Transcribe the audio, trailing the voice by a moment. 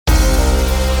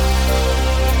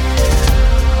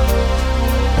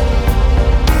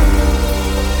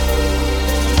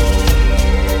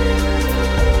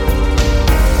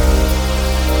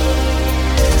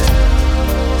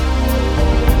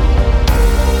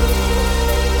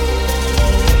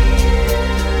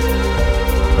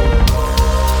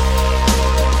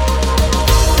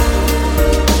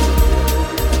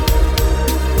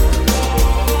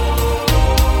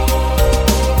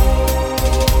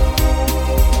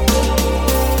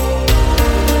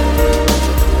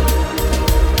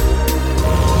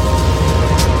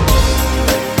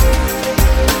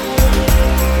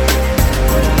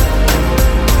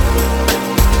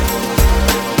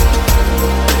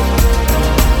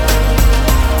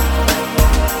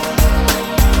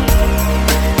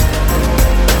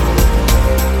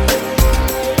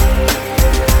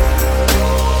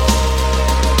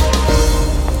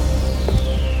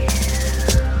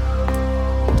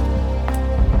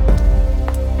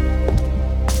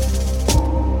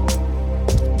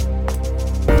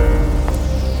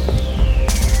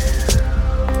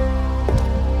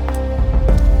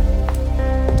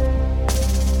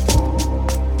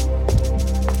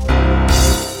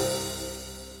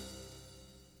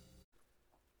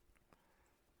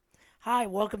Hi,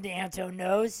 welcome to Anton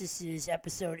Knows. This is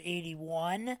episode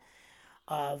 81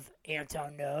 of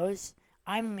Anton Knows.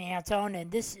 I'm Anton,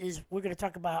 and we're going to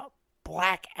talk about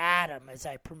Black Adam, as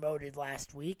I promoted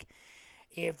last week.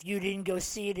 If you didn't go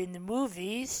see it in the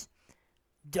movies,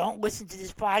 don't listen to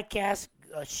this podcast.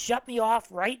 Shut me off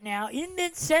right now in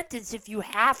mid-sentence if you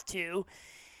have to,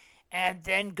 and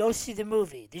then go see the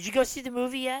movie. Did you go see the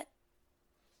movie yet?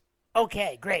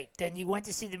 Okay, great. Then you went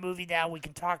to see the movie. Now we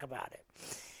can talk about it.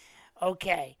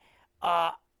 Okay. Uh,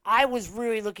 I was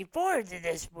really looking forward to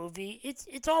this movie.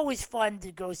 It's always fun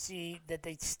to go see that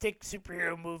they stick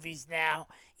superhero movies now,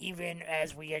 even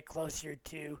as we get closer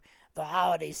to the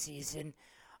holiday season,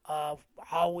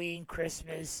 Halloween,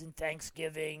 Christmas, and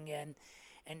Thanksgiving, and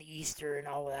Easter, and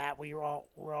all of that. We're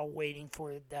all waiting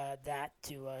for that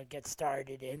to get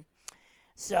started in.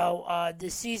 So the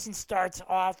season starts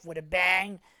off with a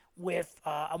bang with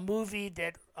a movie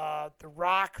that The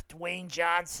Rock, Dwayne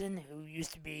Johnson, who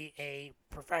used to be a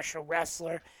professional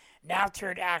wrestler, now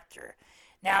turned actor.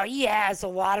 Now he has a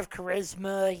lot of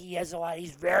charisma.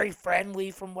 He's very friendly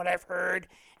from what I've heard,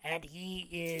 and he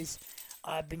is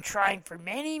been trying for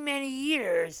many, many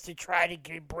years to try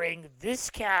to bring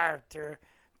this character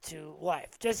to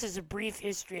life. Just as a brief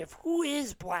history of who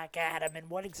is Black Adam and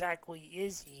what exactly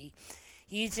is he.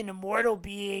 He's an immortal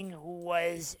being who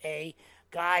was a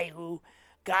guy who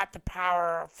got the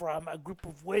power from a group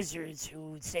of wizards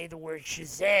who say the word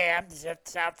Shazam. Does that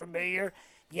sound familiar?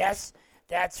 Yes,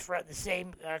 that's from the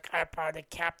same kind of power that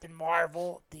Captain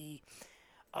Marvel, the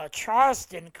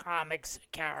Charleston Comics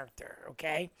character,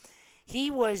 okay?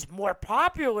 He was more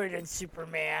popular than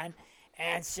Superman,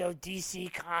 and so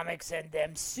DC Comics and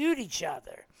them sued each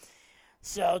other.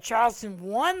 So Charleston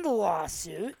won the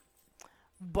lawsuit,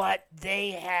 but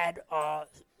they had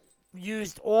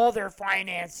used all their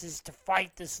finances to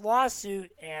fight this lawsuit,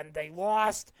 and they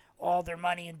lost all their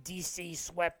money, and DC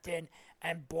swept in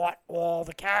and bought all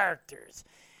the characters.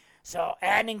 So,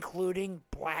 and including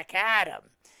Black Adam.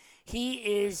 He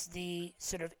is the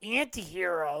sort of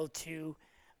anti-hero to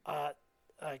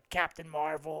Captain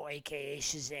Marvel, aka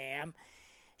Shazam.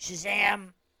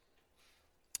 Shazam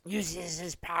uses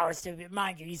his powers to,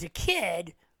 mind you, he's a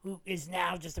kid who is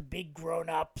now just a big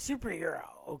grown-up superhero,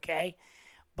 okay?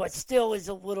 But still is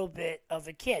a little bit of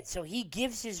a kid. So he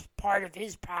gives his part of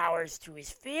his powers to his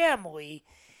family,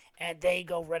 and they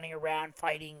go running around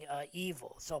fighting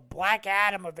evil. So Black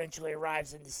Adam eventually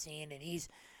arrives in the scene, and he's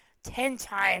 10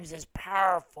 times as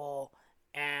powerful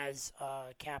as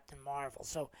Captain Marvel.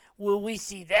 So will we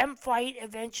see them fight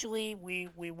eventually? We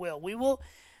will. We will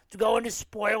go into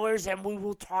spoilers, and we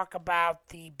will talk about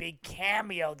the big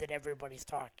cameo that everybody's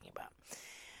talking about.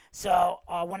 So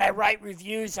when I write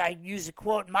reviews, I use a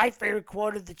quote. My favorite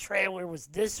quote of the trailer was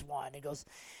this one. It goes,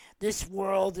 "This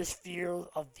world is filled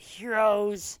of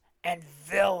heroes and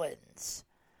villains."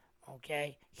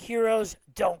 Okay? Heroes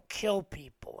don't kill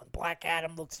people. And Black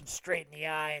Adam looks him straight in the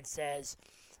eye and says,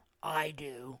 "I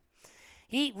do."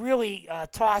 He really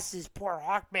tosses poor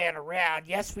Hawkman around.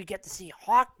 Yes, we get to see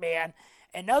Hawkman,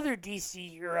 another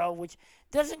DC hero, which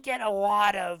doesn't get a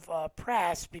lot of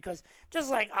press because just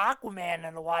like Aquaman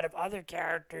and a lot of other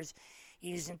characters,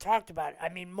 he isn't talked about. I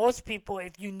mean, most people,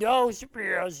 if you know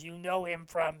superheroes, you know him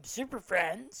from Super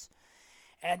Friends,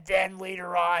 and then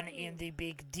later on in the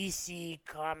big DC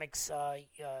Comics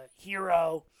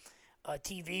hero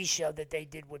TV show that they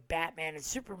did with Batman and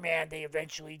Superman, they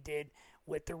eventually did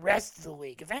with the rest of the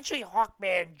league. Eventually,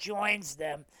 Hawkman joins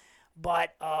them,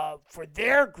 but for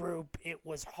their group, it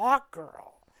was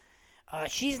Hawkgirl.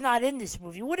 She's not in this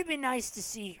movie. It would have been nice to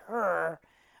see her,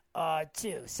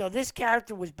 too. So this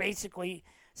character was basically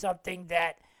something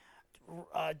that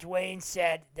Dwayne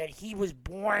said that he was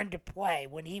born to play.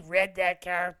 When he read that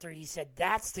character, he said,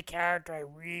 "That's the character I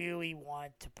really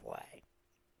want to play."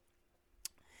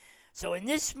 So in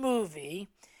this movie,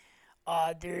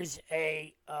 there's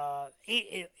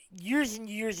years and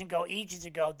years ago, ages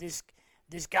ago, this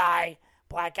guy,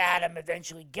 Black Adam,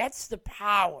 eventually gets the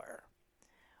power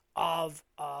of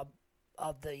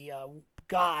the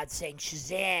god saying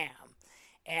Shazam,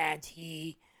 and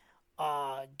he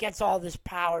gets all this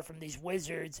power from these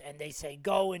wizards, and they say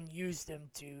go and use them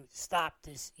to stop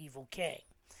this evil king.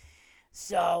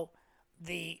 So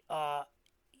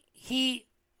he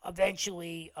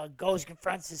eventually goes and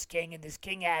confronts this king, and this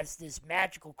king has this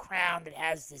magical crown that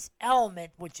has this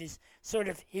element, which is sort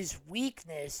of his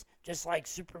weakness, just like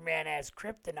Superman has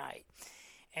kryptonite.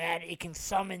 And it can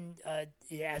summon,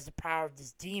 it has the power of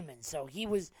this demon. So he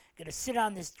was going to sit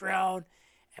on this throne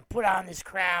and put on this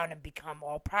crown and become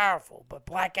all powerful. But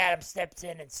Black Adam steps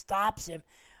in and stops him,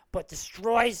 but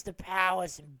destroys the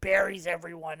palace and buries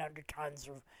everyone under tons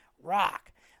of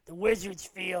rock. the wizards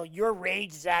feel your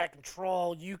rage is out of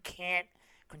control. You can't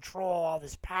control all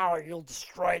this power. You'll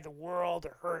destroy the world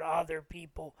or hurt other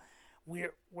people.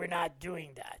 We're not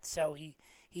doing that. So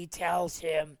he tells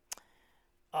him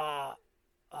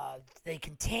they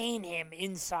contain him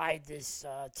inside this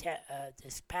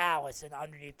this palace and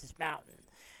underneath this mountain.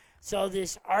 So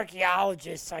this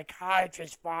archaeologist,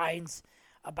 psychiatrist finds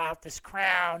about this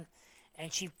crown,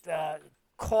 and she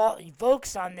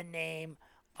evokes on the name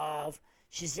of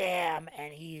Shazam,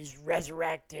 and he is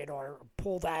resurrected or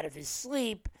pulled out of his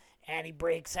sleep, and he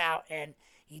breaks out and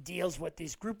he deals with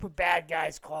this group of bad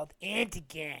guys called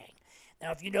Anti-Gang.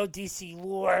 Now, if you know DC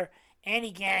lore,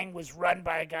 Anti-Gang was run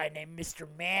by a guy named Mr.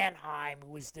 Mannheim,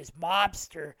 who was this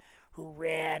mobster who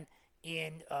ran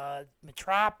in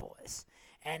Metropolis,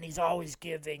 and he's always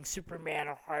giving Superman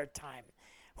a hard time.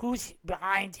 Who's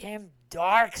behind him?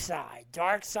 Darkseid.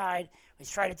 Darkseid was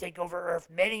trying to take over Earth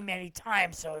many, many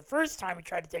times. So the first time he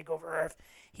tried to take over Earth,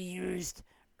 he used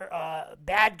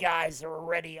bad guys that were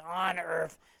already on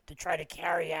Earth to try to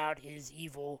carry out his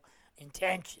evil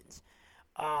intentions.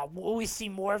 Will we see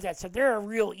more of that? So they're a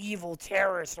real evil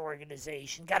terrorist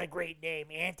organization. Got a great name,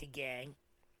 Anti-Gang.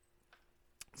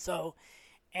 So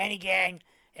Anti-Gang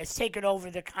has taken over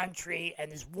the country, and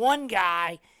there's one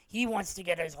guy, he wants to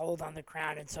get his hold on the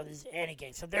crown, and so there's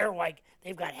Anti-Gang. So they're like,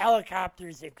 they've got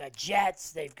helicopters, they've got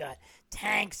jets, they've got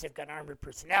tanks, they've got armored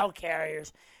personnel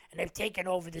carriers, and they've taken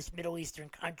over this Middle Eastern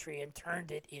country and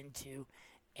turned it into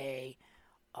a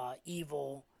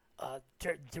evil,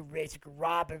 to basically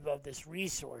rob him of this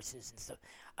resources and stuff.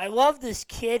 I love this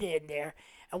kid in there,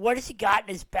 and what has he got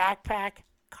in his backpack?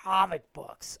 Comic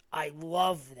books. I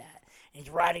love that. And he's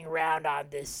riding around on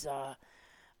this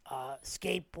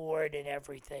skateboard and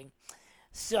everything.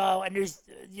 So, and there's,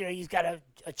 he's got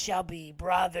a chubby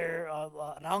brother,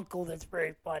 an uncle that's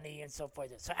very funny, and so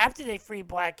forth. So after they free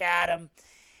Black Adam,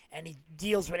 and he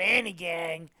deals with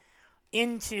Anti-Gang,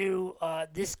 into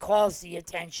this calls the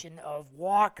attention of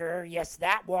Walker. Yes,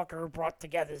 that Walker brought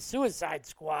together the Suicide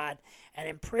Squad and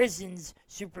imprisons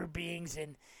super beings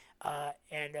and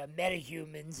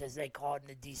metahumans, as they call it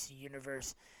in the DC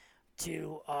universe,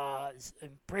 to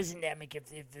imprison them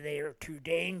if they are too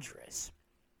dangerous.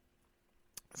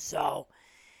 So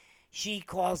she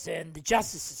calls in the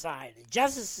Justice Society. The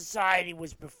Justice Society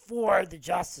was before the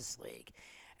Justice League.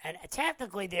 And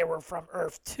technically they were from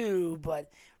Earth 2,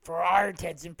 but for our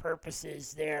intents and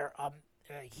purposes, they're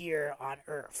here on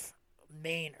Earth,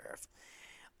 main Earth.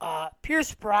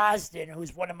 Pierce Brosnan,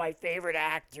 who's one of my favorite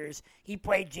actors, he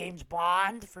played James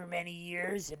Bond for many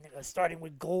years, and starting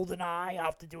with GoldenEye. I'll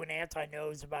have to do an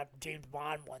Anti-Knows about James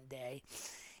Bond one day.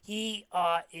 He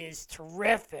is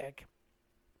terrific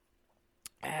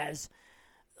as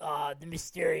the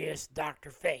mysterious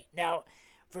Dr. Fate. Now,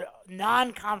 for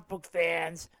non-comic book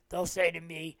fans, they'll say to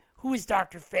me, who is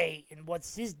Dr. Fate and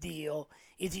what's his deal?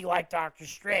 Is he like Doctor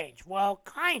Strange? Well,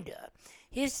 kinda.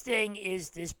 His thing is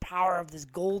this power of this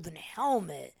golden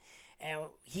helmet, and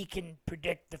he can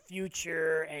predict the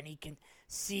future, and he can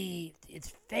see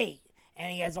its fate,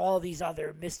 and he has all these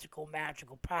other mystical,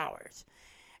 magical powers.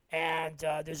 And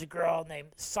there's a girl named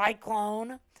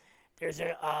Cyclone. There's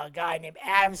a guy named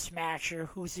Atom Smasher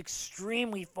who's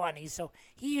extremely funny. So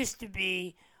he used to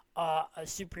be a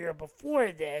superhero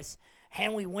before this.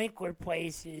 Henry Winkler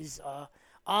plays his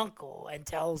uncle and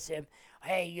tells him,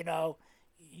 hey,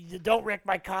 you don't wreck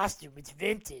my costume. It's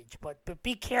vintage, but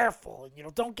be careful.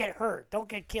 And, don't get hurt. Don't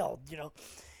get killed,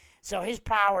 So his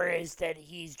power is that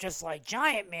he's just like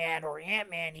Giant Man or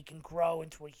Ant-Man. He can grow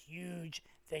into a huge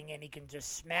thing, and he can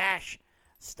just smash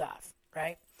stuff,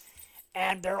 right?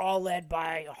 And they're all led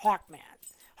by Hawkman.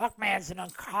 Hawkman's an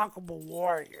unconquerable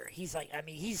warrior. He's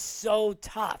he's so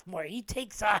tough. He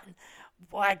takes on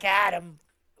Black Adam,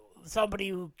 somebody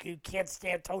who can't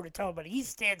stand toe-to-toe, but he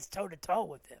stands toe-to-toe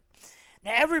with him.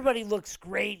 Now, everybody looks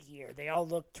great here. They all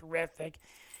look terrific.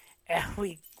 And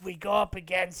we go up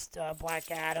against Black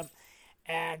Adam,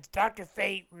 and Dr.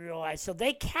 Fate realizes, so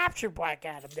they capture Black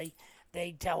Adam.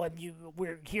 They tell him,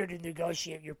 we're here to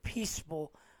negotiate your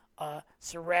peaceful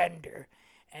surrender.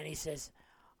 And he says,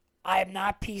 I am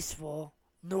not peaceful,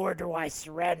 nor do I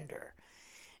surrender.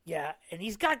 Yeah, and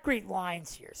he's got great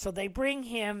lines here. So they bring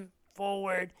him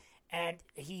forward, and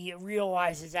he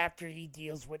realizes after he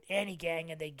deals with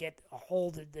Anti-Gang, and they get a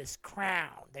hold of this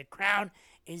crown. The crown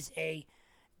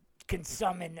can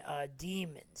summon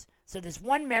demons. So there's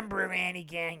one member of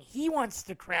Anti-Gang. He wants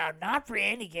the crown, not for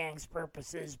Anti-Gang's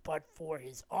purposes, but for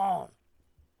his own.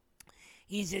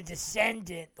 He's a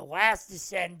descendant, the last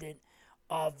descendant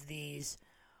of this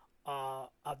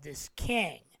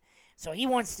king. So he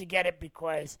wants to get it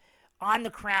because on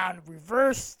the crown,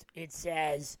 reversed, it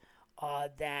says,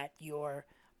 that your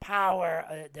power,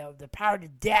 the power to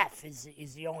death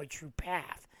is the only true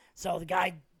path. So the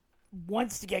guy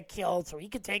wants to get killed so he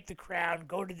can take the crown,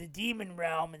 go to the demon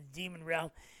realm, and the demon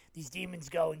realm, these demons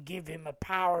go and give him a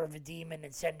power of a demon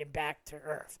and send him back to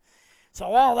Earth. So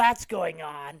all that's going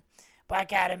on.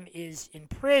 Black Adam is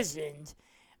imprisoned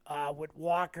with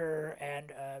Walker,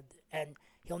 and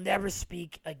he'll never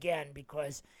speak again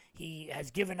because he has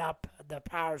given up the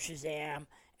power of Shazam,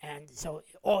 and so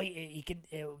all he can,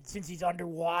 since he's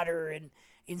underwater and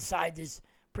inside this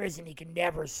prison, he can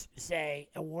never say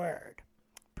a word.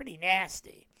 Pretty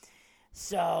nasty.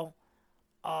 So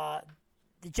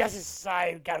the Justice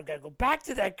Society got to go back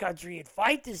to that country and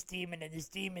fight this demon, and this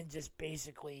demon just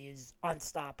basically is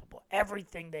unstoppable.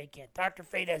 Everything they can. Dr.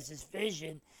 Fate has this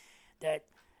vision that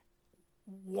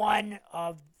one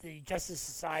of the Justice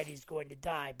Society is going to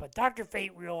die, but Dr.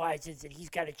 Fate realizes that he's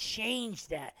got to change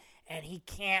that, and he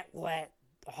can't let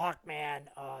Hawkman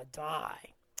die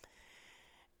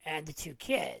and the two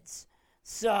kids.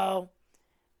 So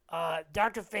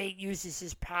Dr. Fate uses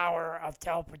his power of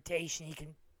teleportation. He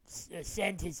can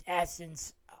send his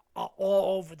essence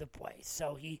all over the place.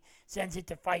 So he sends it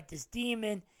to fight this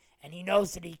demon, and he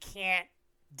knows that he can't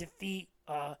defeat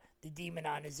the demon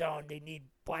on his own. They need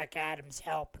Black Adam's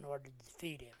help in order to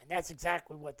defeat him, and that's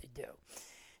exactly what they do.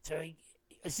 So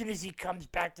as soon as he comes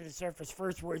back to the surface,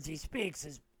 first words he speaks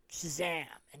is Shazam,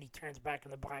 and he turns back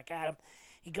into Black Adam.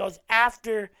 He goes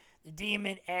after the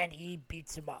demon, and he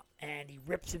beats him up, and he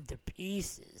rips him to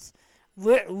pieces,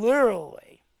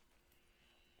 literally.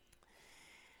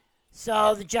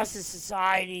 So the Justice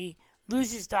Society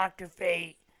loses Dr.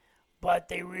 Fate, but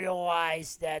they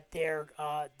realize that they're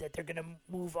going to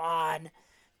move on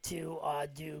to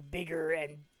do bigger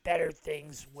and better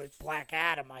things with Black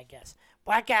Adam, I guess.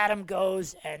 Black Adam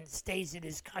goes and stays in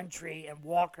his country, and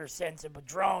Walker sends him a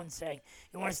drone saying,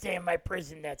 "You want to stay in my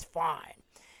prison? That's fine."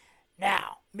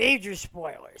 Now, major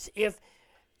spoilers.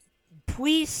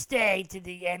 Please stay to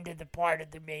the end of the part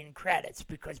of the main credits,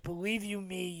 because believe you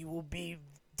me, you will be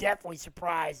definitely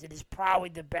surprised. It is probably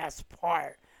the best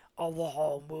part of the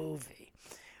whole movie.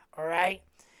 All right?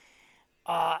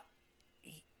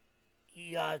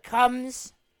 He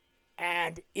comes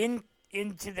and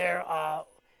into their out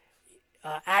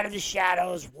of the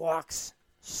shadows walks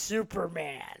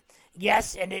Superman.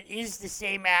 Yes, and it is the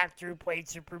same actor who played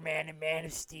Superman in Man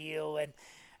of Steel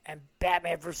and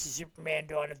Batman vs. Superman: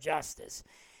 Dawn of Justice.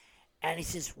 And he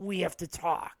says, "We have to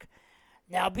talk."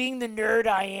 Now, being the nerd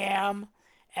I am,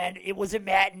 and it was a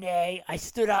matinee, I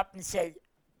stood up and said,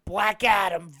 "Black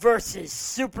Adam versus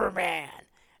Superman."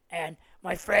 And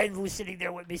my friend who was sitting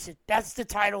there with me said, "That's the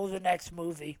title of the next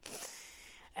movie."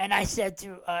 And I said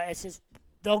I says,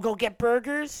 "They'll go get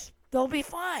burgers. They'll be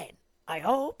fine. I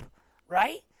hope,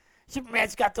 right?"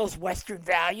 Superman's got those Western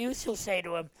values. He'll say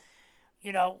to him,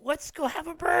 "Let's go have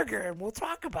a burger and we'll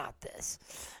talk about this."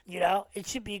 It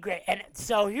should be great. And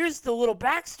so here's the little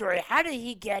backstory. How did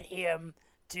he get him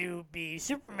to be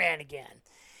Superman again?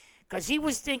 Because he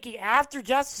was thinking after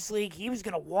Justice League, he was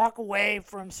going to walk away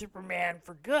from Superman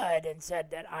for good and said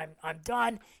that I'm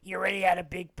done. He already had a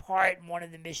big part in one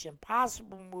of the Mission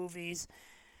Impossible movies.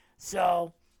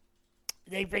 So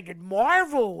they figured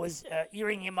Marvel was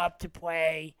earing him up to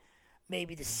play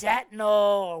maybe the Sentinel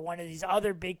or one of these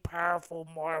other big, powerful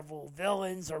Marvel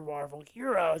villains or Marvel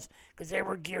heroes, because they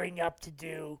were gearing up to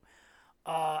do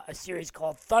a series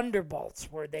called Thunderbolts,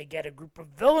 where they get a group of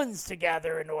villains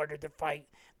together in order to fight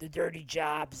the dirty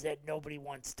jobs that nobody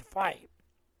wants to fight.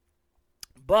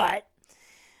 But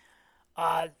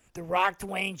The Rock,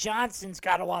 Dwayne Johnson's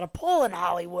got a lot of pull in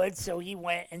Hollywood, so he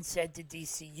went and said to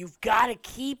DC, "You've got to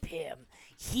keep him.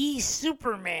 He's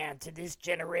Superman to this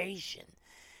generation."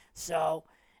 So,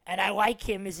 and I like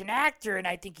him as an actor, and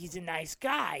I think he's a nice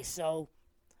guy. So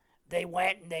they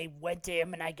went to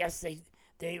him, and I guess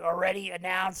they already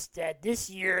announced that this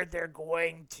year they're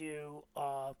going to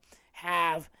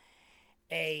have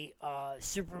a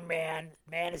Superman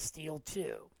Man of Steel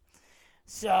 2.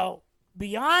 So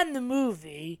beyond the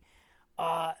movie,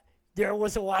 there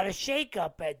was a lot of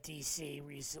shakeup at DC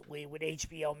recently with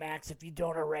HBO Max, if you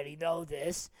don't already know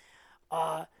this.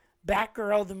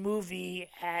 Batgirl, the movie,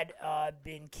 had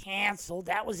been canceled.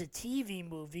 That was a TV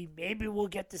movie. Maybe we'll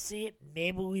get to see it.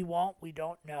 Maybe we won't. We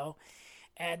don't know.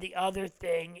 And the other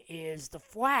thing is The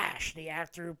Flash. The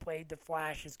actor who played The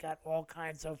Flash has got all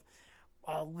kinds of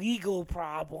legal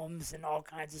problems and all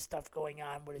kinds of stuff going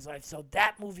on with his life. So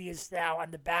that movie is now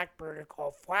on the back burner,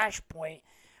 called Flashpoint.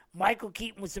 Michael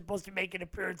Keaton was supposed to make an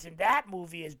appearance in that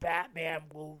movie as Batman,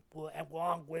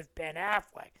 along with Ben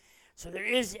Affleck. So there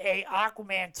is a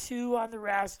Aquaman 2 on the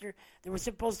roster. There was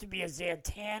supposed to be a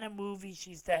Zatanna movie.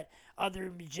 She's that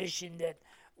other magician that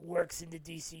works in the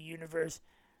DC universe.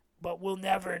 But we'll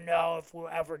never know if we'll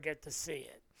ever get to see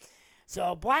it.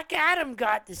 So Black Adam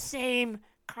got the same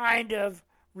kind of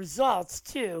results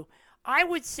too. I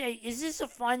would say, is this a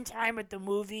fun time at the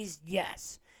movies?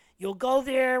 Yes. You'll go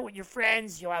there with your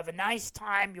friends. You'll have a nice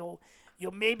time.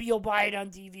 Maybe you'll buy it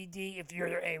on DVD. If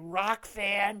you're a rock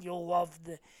fan, you'll love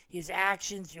his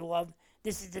actions.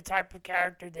 This is the type of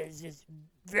character that is just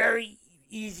very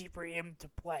easy for him to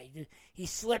play. He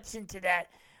slips into that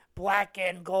black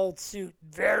and gold suit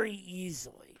very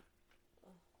easily.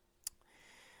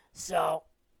 So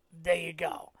there you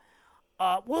go.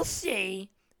 We'll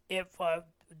see if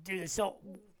do this. So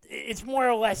it's more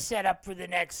or less set up for the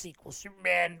next sequel,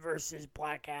 Superman versus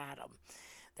Black Adam.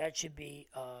 That should be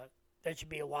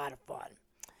a lot of fun.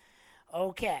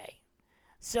 Okay.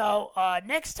 So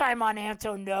next time on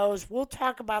Anton Knows, we'll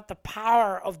talk about the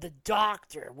power of the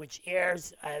Doctor, which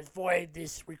airs for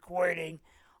this recording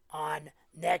on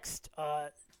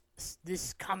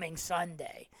this coming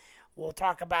Sunday. We'll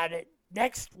talk about it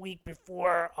next week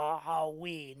before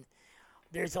Halloween.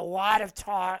 There's a lot of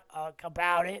talk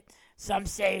about it. Some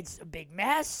say it's a big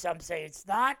mess. Some say it's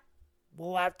not.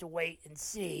 We'll have to wait and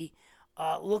see.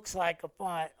 Looks like a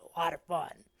lot of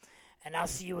fun. And I'll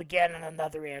see you again on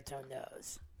another Anton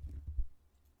Knows.